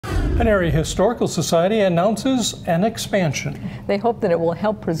An area historical society announces an expansion. They hope that it will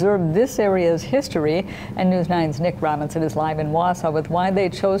help preserve this area's history. And News 9's Nick Robinson is live in Wausau with why they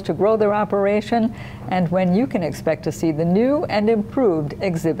chose to grow their operation and when you can expect to see the new and improved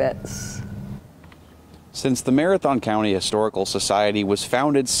exhibits. Since the Marathon County Historical Society was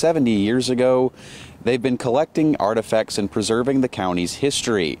founded 70 years ago, they've been collecting artifacts and preserving the county's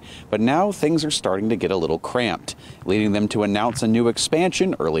history. But now things are starting to get a little cramped, leading them to announce a new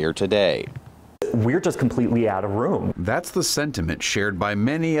expansion earlier today. We're just completely out of room. That's the sentiment shared by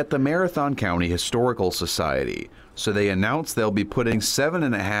many at the Marathon County Historical Society. So they announced they'll be putting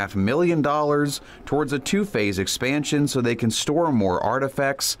 $7.5 million towards a two-phase expansion so they can store more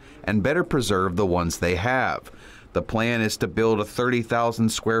artifacts and better preserve the ones they have. The plan is to build a 30,000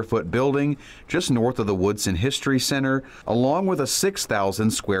 square foot building just north of the Woodson History Center, along with a 6,000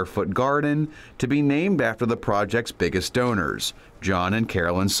 square foot garden to be named after the project's biggest donors, John and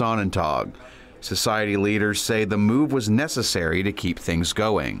Carolyn Sonnentag. Society leaders say the move was necessary to keep things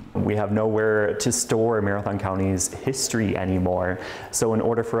going. We have nowhere to store Marathon County's history anymore. So in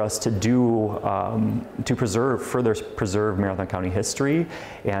order for us to further preserve Marathon County history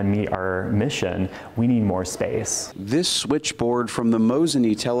and meet our mission, we need more space. This switchboard from the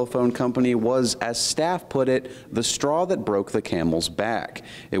Mosinee Telephone Company was, as staff put it, the straw that broke the camel's back.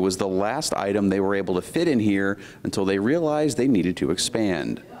 It was the last item they were able to fit in here until they realized they needed to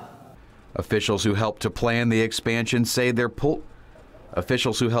expand. Officials who helped to plan the expansion say they pulled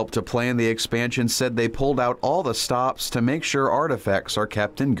out all the stops to make sure artifacts are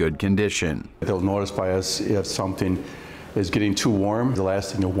kept in good condition. They'll notify us if something is getting too warm. The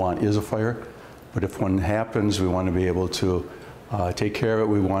last thing you want is a fire, but if one happens, we want to be able to take care of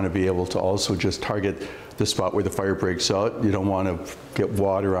it. We want to be able to also just target the spot where the fire breaks out. You don't want to get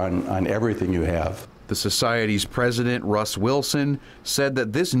water on everything you have. The Society's president, Russ Wilson, said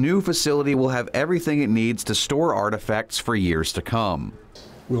that this new facility will have everything it needs to store artifacts for years to come.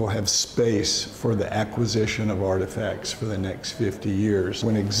 We'll have space for the acquisition of artifacts for the next 50 years.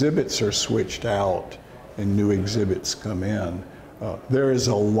 When exhibits are switched out and new exhibits come in, there is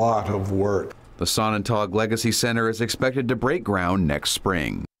a lot of work. The Sonnentag Legacy Center is expected to break ground next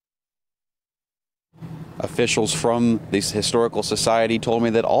spring. Officials from this historical society told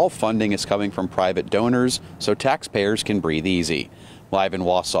me that all funding is coming from private donors, so taxpayers can breathe easy. Live in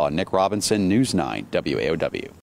Wausau, Nick Robinson, News 9 WAOW.